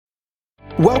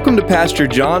Welcome to Pastor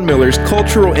John Miller's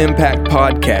Cultural Impact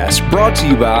Podcast, brought to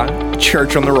you by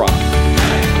Church on the Rock.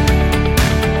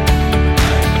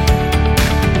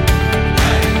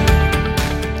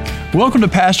 Welcome to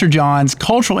Pastor John's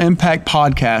Cultural Impact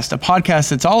Podcast, a podcast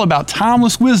that's all about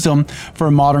timeless wisdom for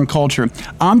a modern culture.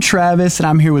 I'm Travis, and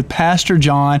I'm here with Pastor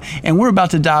John, and we're about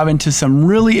to dive into some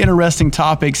really interesting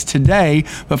topics today.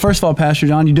 But first of all, Pastor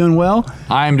John, you doing well?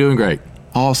 I am doing great.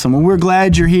 Awesome. Well, we're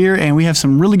glad you're here, and we have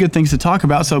some really good things to talk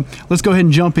about. So let's go ahead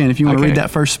and jump in if you want to read that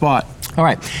first spot. All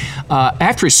right.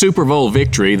 After his Super Bowl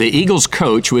victory, the Eagles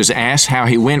coach was asked how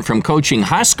he went from coaching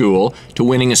high school to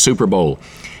winning a Super Bowl.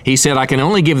 He said, "I can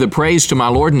only give the praise to my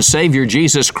Lord and Savior,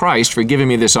 Jesus Christ, for giving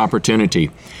me this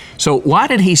opportunity." So why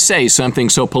did he say something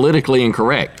so politically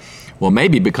incorrect? Well,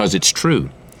 maybe because it's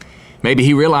true. Maybe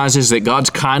he realizes that God's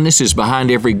kindness is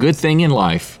behind every good thing in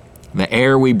life. The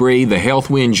air we breathe, the health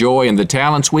we enjoy, and the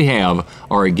talents we have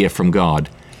are a gift from God.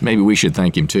 Maybe we should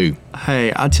thank Him too.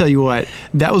 Hey, I'll tell you what,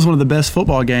 that was one of the best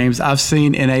football games I've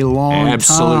seen in a long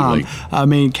Absolutely. time. I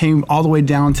mean, it came all the way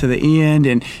down to the end,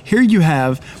 and here you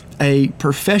have a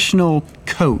professional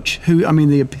coach who, I mean,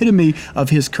 the epitome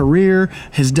of his career,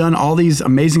 has done all these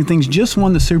amazing things, just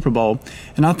won the Super Bowl.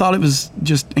 And I thought it was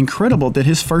just incredible that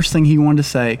his first thing he wanted to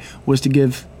say was to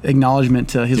give acknowledgement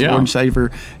to his Lord and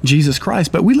Savior, Jesus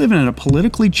Christ. But we live in a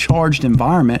politically charged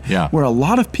environment where a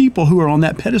lot of people who are on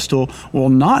that pedestal will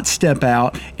not step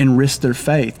out and risk their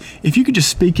faith. If you could just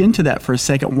speak into that for a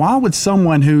second, why would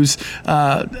someone who's,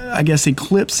 I guess,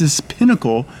 eclipsed this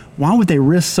pinnacle, why would they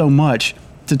risk so much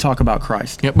to talk about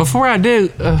Christ? Yeah, before I do,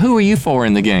 who are you for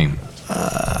in the game?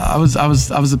 I was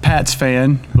a Pats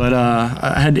fan, but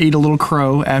I had to eat a little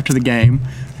crow after the game.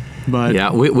 But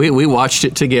yeah, we watched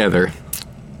it together.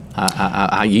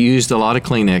 I used a lot of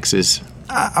Kleenexes.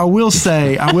 I will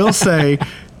say,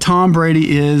 Tom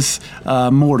Brady is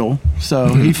mortal,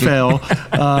 so he fell.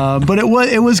 But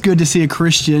it was good to see a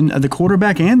Christian, the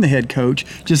quarterback and the head coach,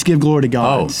 just give glory to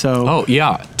God.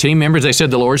 Team members, they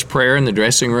said the Lord's Prayer in the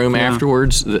dressing room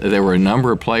afterwards. There were a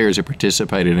number of players that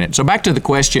participated in it. So back to the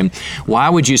question, why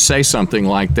would you say something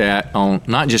like that on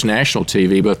not just national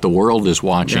TV, but the world is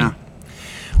watching? Yeah.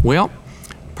 Well,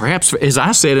 perhaps, as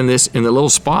I said in the little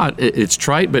spot, it's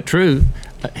trite but true.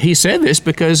 He said this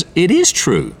because it is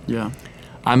true. Yeah.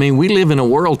 I mean, we live in a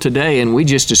world today, and we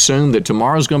just assume that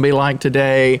tomorrow's going to be like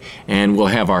today, and we'll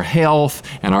have our health,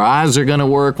 and our eyes are going to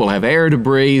work, we'll have air to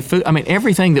breathe, food. I mean,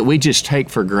 everything that we just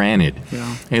take for granted.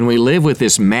 Yeah. And we live with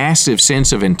this massive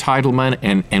sense of entitlement,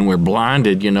 and we're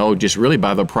blinded, just really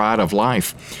by the pride of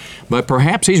life. But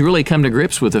perhaps he's really come to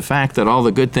grips with the fact that all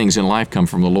the good things in life come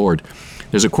from the Lord.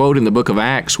 There's a quote in the book of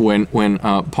Acts when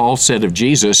Paul said of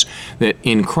Jesus that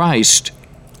in Christ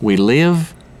we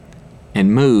live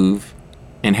and move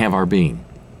and have our being,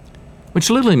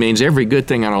 which literally means every good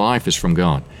thing in our life is from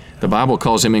God. The Bible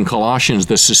calls Him in Colossians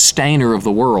the sustainer of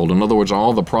the world. In other words,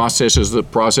 all the processes, the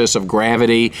process of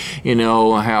gravity,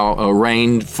 how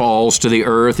rain falls to the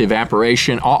earth,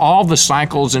 evaporation, all the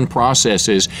cycles and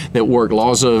processes that work,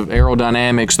 laws of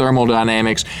aerodynamics,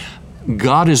 thermodynamics.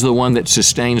 God is the one that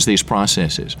sustains these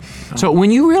processes. So when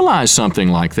you realize something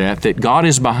like that God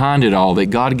is behind it all,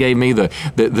 that God gave me the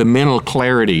mental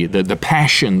clarity, the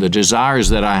passion, the desires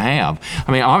that I have.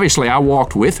 I mean, obviously I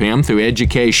walked with Him through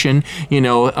education.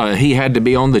 He had to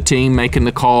be on the team making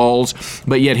the calls,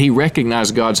 but yet He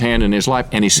recognized God's hand in His life,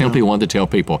 and He simply wanted to tell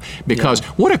people. Because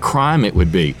what a crime it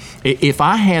would be if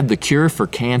I had the cure for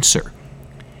cancer,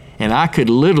 and I could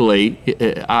literally,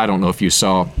 I don't know if you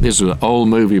saw, this was an old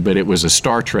movie, but it was a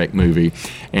Star Trek movie,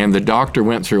 and the doctor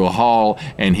went through a hall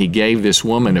and he gave this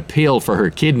woman a pill for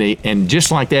her kidney, and just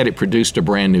like that, it produced a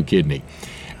brand new kidney.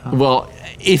 Well,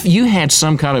 if you had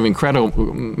some kind of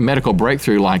incredible medical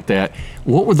breakthrough like that,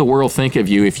 what would the world think of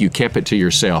you if you kept it to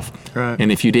yourself? Right.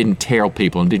 And if you didn't tell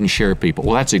people and didn't share people?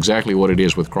 Well, that's exactly what it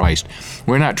is with Christ.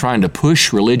 We're not trying to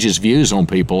push religious views on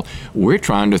people. We're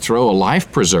trying to throw a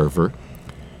life preserver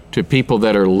to people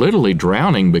that are literally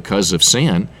drowning because of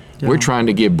sin. Yeah. We're trying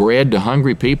to give bread to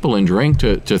hungry people and drink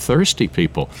to thirsty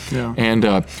people. Yeah.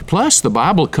 And plus, the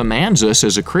Bible commands us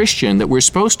as a Christian that we're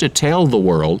supposed to tell the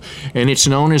world, and it's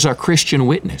known as our Christian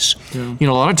witness. Yeah.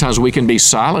 A lot of times we can be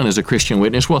silent as a Christian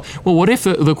witness. Well, what if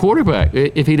the quarterback,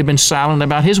 if he'd have been silent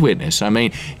about his witness? I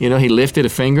mean, he lifted a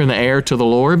finger in the air to the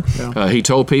Lord. Yeah. He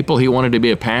told people he wanted to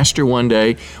be a pastor one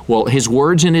day. Well, his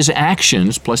words and his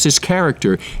actions, plus his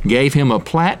character, gave him a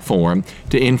platform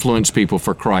to influence people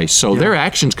for Christ. So their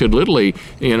actions could could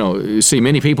literally, see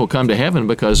many people come to heaven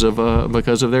because of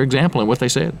their example and what they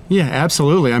said. Yeah,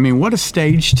 absolutely. I mean, what a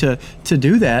stage to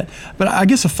do that. But I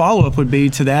guess a follow-up would be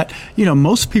to that,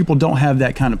 most people don't have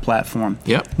that kind of platform.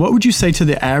 Yep. What would you say to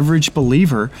the average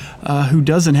believer who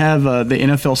doesn't have the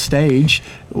NFL stage?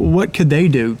 What could they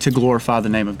do to glorify the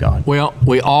name of God? Well,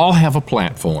 we all have a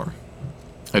platform.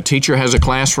 A teacher has a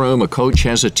classroom, a coach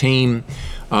has a team,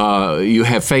 you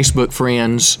have Facebook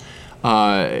friends,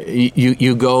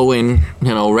 you go in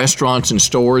restaurants and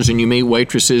stores and you meet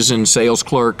waitresses and sales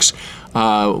clerks.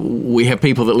 We have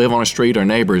people that live on a street, our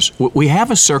neighbors. We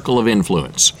have a circle of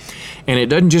influence, and it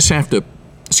doesn't just have to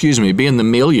be in the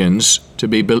millions to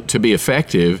be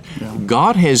effective. Yeah.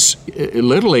 God has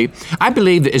literally, I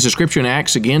believe that, as the scripture in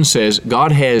Acts again says,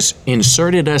 God has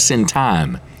inserted us in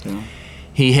time. Yeah.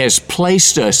 He has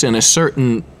placed us in a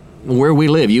certain, where we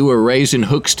live. You were raised in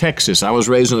Hooks, Texas. I was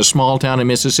raised in a small town in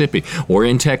Mississippi, or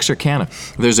in Texarkana.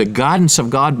 There's a guidance of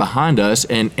God behind us,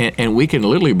 and we can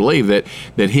literally believe that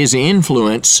His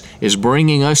influence is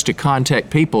bringing us to contact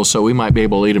people so we might be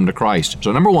able to lead them to Christ.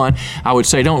 So number one, I would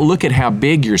say don't look at how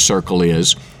big your circle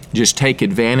is. Just take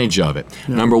advantage of it.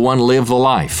 Yeah. Number one, live the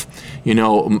life.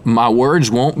 My words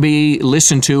won't be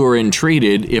listened to or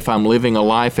entreated if I'm living a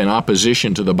life in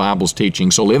opposition to the Bible's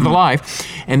teaching. So live the life,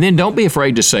 and then don't be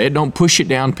afraid to say it. Don't push it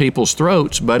down people's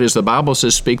throats, but as the Bible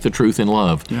says, speak the truth in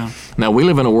love. Yeah. Now, we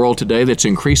live in a world today that's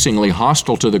increasingly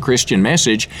hostile to the Christian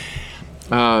message.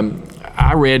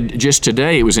 I read just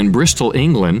today, it was in Bristol,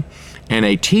 England, and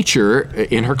a teacher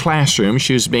in her classroom,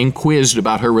 she was being quizzed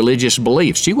about her religious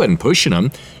beliefs. She wasn't pushing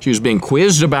them. She was being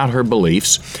quizzed about her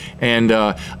beliefs. And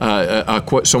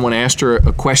someone asked her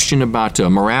a question about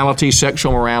morality,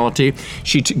 sexual morality.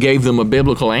 She gave them a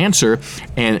biblical answer.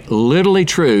 And literally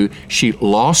true, she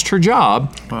lost her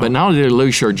job. Wow. But not only did she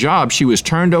lose her job, she was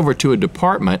turned over to a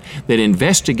department that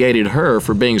investigated her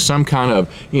for being some kind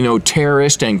of,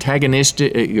 terrorist,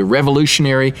 antagonistic,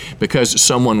 revolutionary, because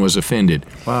someone was offended.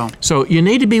 Wow. So you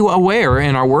need to be aware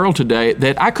in our world today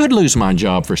that I could lose my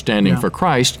job for standing for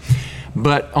Christ,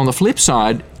 but on the flip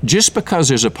side, just because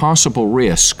there's a possible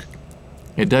risk,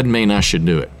 it doesn't mean I should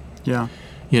do it. Yeah.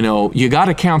 You got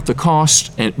to count the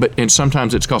cost, and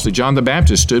sometimes it's costly. John the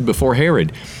Baptist stood before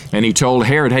Herod, and he told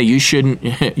Herod, "Hey, you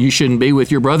shouldn't be with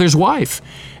your brother's wife,"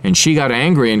 and she got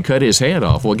angry and cut his head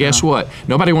off. Well, guess what?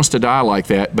 Nobody wants to die like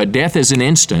that, but death is an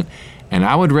instant. And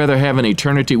I would rather have an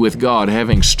eternity with God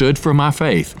having stood for my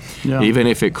faith, even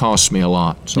if it costs me a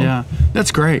lot. So. Yeah,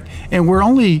 that's great. And we're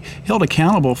only held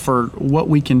accountable for what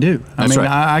we can do. That's right.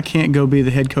 I can't go be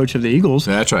the head coach of the Eagles.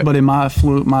 That's right. But in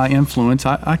my influence,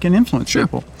 I can influence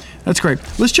people. That's great.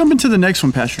 Let's jump into the next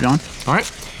one, Pastor John. All right.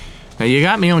 Now, you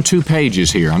got me on 2 pages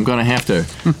here. I'm going to have to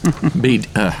be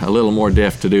a little more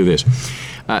deft to do this.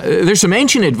 There's some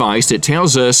ancient advice that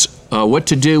tells us what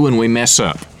to do when we mess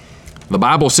up. The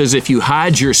Bible says if you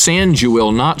hide your sins, you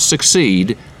will not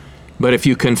succeed, but if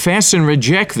you confess and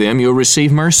reject them, you'll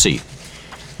receive mercy.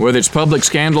 Whether it's public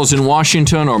scandals in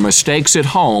Washington or mistakes at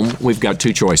home, we've got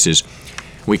 2 choices.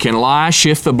 We can lie,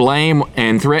 shift the blame,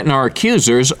 and threaten our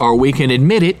accusers, or we can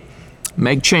admit it,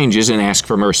 make changes, and ask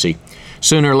for mercy.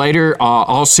 Sooner or later,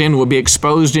 all sin will be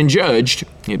exposed and judged.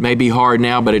 It may be hard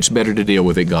now, but it's better to deal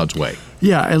with it God's way.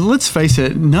 Yeah, and let's face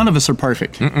it, none of us are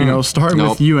perfect. Starting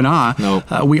with you and I.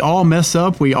 Nope. We all mess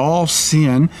up, we all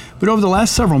sin. But over the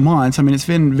last several months, it's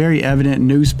been very evident in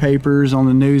newspapers, on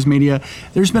the news media,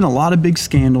 there's been a lot of big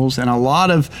scandals and a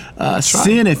lot of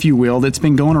sin, if you will, that's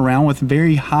been going around with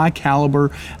very high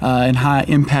caliber and high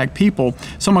impact people.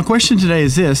 So my question today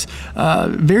is this,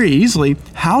 very easily,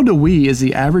 how do we, as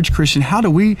the average Christian, how do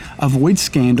we avoid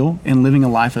scandal and living a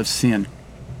life of sin?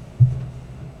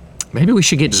 Maybe we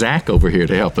should get Zach over here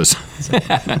to help us.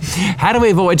 How do we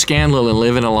avoid scandal and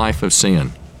live in a life of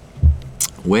sin?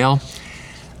 Well,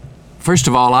 first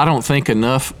of all, I don't think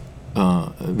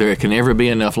there can ever be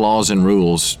enough laws and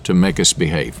rules to make us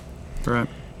behave. Right.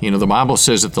 The Bible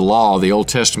says that the law, the Old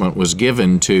Testament, was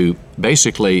given to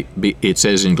basically, it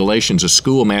says in Galatians, a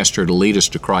schoolmaster to lead us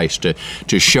to Christ,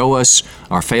 to show us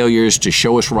our failures, to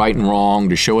show us right and wrong,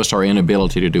 to show us our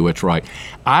inability to do what's right.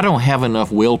 I don't have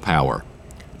enough willpower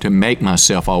to make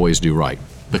myself always do right,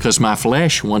 because my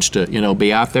flesh wants to,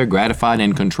 be out there gratified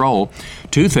and in control.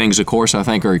 2 things, of course, I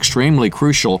think are extremely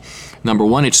crucial. Number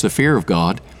one, it's the fear of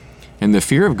God, and the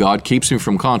fear of God keeps me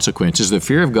from consequences. The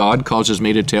fear of God causes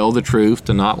me to tell the truth,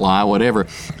 to not lie, whatever.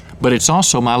 But it's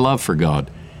also my love for God.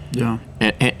 Yeah.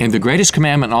 And the greatest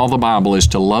commandment in all the Bible is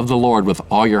to love the Lord with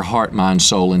all your heart, mind,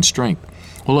 soul, and strength.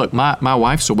 Well, look, my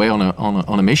wife's away on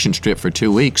a mission trip for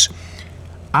 2 weeks.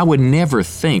 I would never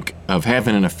think of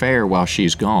having an affair while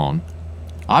she's gone.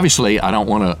 Obviously, I don't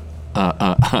want to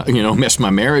mess my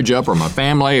marriage up or my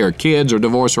family or kids or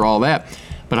divorce or all that,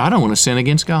 but I don't want to sin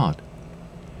against God.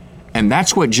 And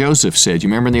that's what Joseph said. You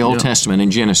remember in the Old Testament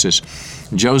in Genesis,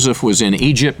 Joseph was in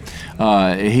Egypt.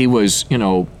 He was,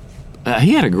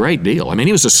 he had a great deal. I mean,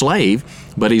 he was a slave,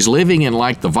 but he's living in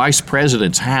like the vice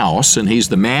president's house, and he's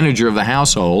the manager of the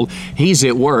household. He's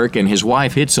at work, and his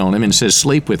wife hits on him and says,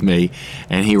 "Sleep with me."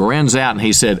 And he runs out and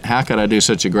he said, "How could I do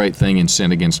such a great thing and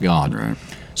sin against God?" Right.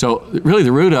 So really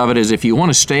the root of it is if you want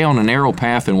to stay on a narrow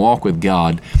path and walk with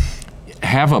God,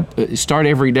 start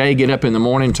every day, get up in the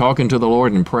morning talking to the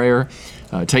Lord in prayer,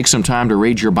 take some time to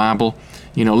read your Bible.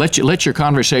 Let your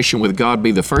conversation with God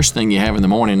be the first thing you have in the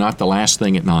morning, not the last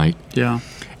thing at night. Yeah.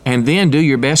 And then do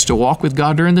your best to walk with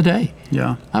God during the day.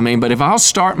 Yeah. But if I'll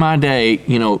start my day,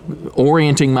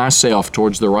 orienting myself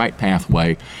towards the right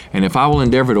pathway, and if I will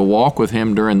endeavor to walk with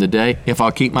Him during the day, if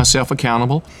I'll keep myself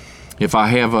accountable, if I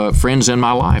have friends in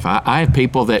my life, I have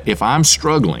people that if I'm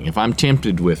struggling, if I'm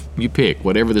tempted with, you pick,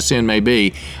 whatever the sin may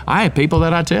be, I have people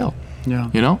that I tell.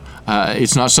 Yeah.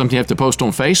 It's not something you have to post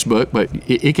on Facebook, but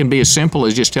it can be as simple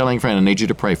as just telling a friend, "I need you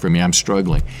to pray for me. I'm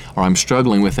struggling," or "I'm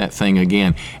struggling with that thing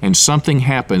again." And something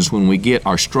happens when we get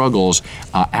our struggles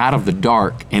out of the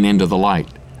dark and into the light.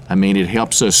 It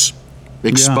helps us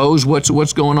expose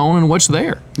what's going on and what's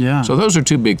there. Yeah. So those are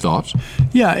two big thoughts.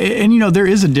 Yeah, and there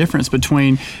is a difference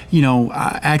between,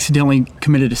 accidentally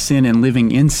committed a sin and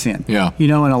living in sin. Yeah.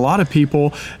 And a lot of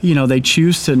people, they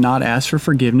choose to not ask for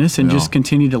forgiveness and just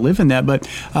continue to live in that. But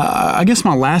I guess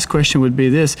my last question would be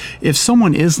this. If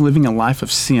someone is living a life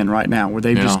of sin right now where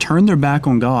they've just turned their back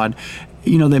on God,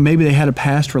 that maybe they had a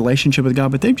past relationship with God,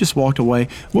 but they've just walked away,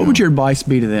 what would your advice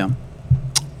be to them?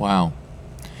 Wow.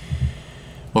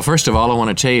 Well, first of all, I want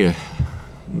to tell you,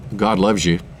 God loves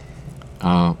you.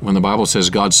 When the Bible says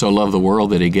God so loved the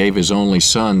world that He gave His only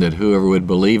Son, that whoever would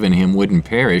believe in Him wouldn't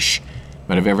perish,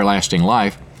 but have everlasting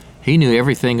life, He knew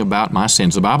everything about my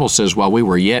sins. The Bible says while we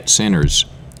were yet sinners,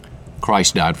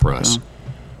 Christ died for us. Yeah.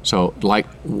 So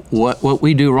what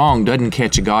we do wrong doesn't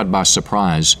catch God by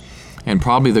surprise. And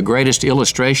probably the greatest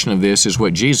illustration of this is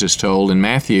what Jesus told in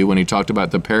Matthew when He talked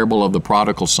about the parable of the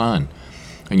prodigal son.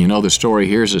 And the story,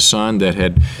 here's a son that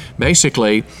had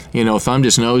basically, thumbed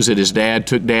his nose at his dad,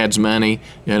 took dad's money,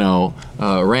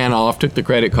 ran off, took the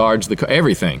credit cards,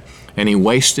 everything, and he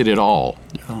wasted it all.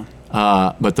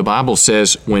 Yeah. But the Bible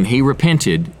says when he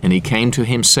repented and he came to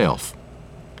himself,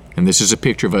 and this is a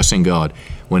picture of us in God,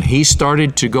 when he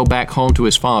started to go back home to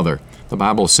his father, the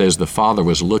Bible says the father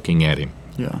was looking at him.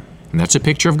 Yeah. And that's a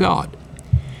picture of God.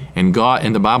 And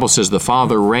the Bible says the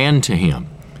father ran to him.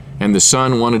 And the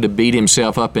son wanted to beat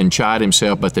himself up and chide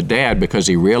himself, but the dad, because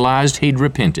he realized he'd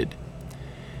repented,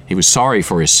 he was sorry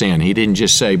for his sin. He didn't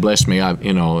just say, "Bless me, I'm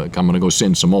going to go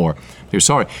sin some more." He was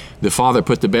sorry. The father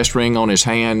put the best ring on his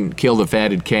hand, killed the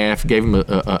fatted calf, gave him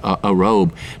a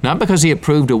robe, not because he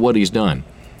approved of what he's done.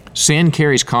 Sin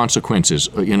carries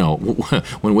consequences.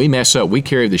 When we mess up, we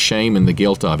carry the shame and the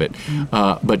guilt of it.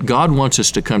 But God wants us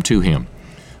to come to Him.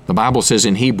 The Bible says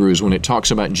in Hebrews, when it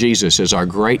talks about Jesus as our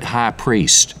great high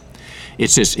priest, it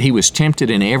says He was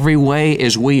tempted in every way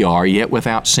as we are, yet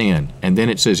without sin. And then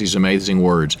it says these amazing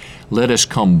words, "Let us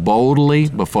come boldly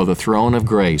before the throne of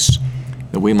grace,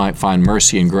 that we might find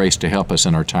mercy and grace to help us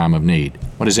in our time of need."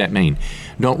 What does that mean?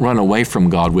 Don't run away from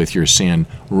God with your sin.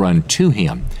 Run to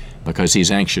Him, because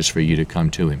He's anxious for you to come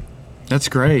to Him. That's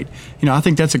great. I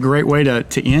think that's a great way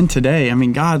to end today.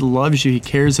 God loves you. He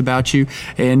cares about you.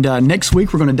 And next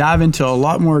week, we're going to dive into a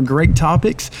lot more great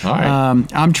topics. All right.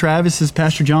 I'm Travis. This is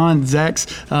Pastor John. Zach's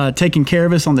taking care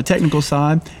of us on the technical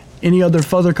side. Any other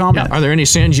further comments? Yeah. Are there any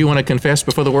sins you want to confess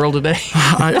before the world today?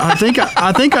 I think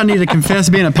I need to confess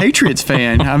being a Patriots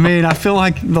fan. I feel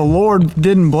like the Lord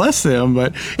didn't bless them.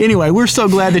 But anyway, we're so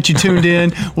glad that you tuned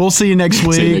in. We'll see you next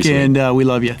week, and we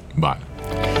love you. Bye.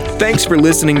 Thanks for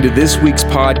listening to this week's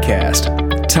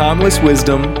podcast, Timeless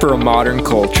Wisdom for a Modern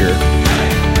Culture.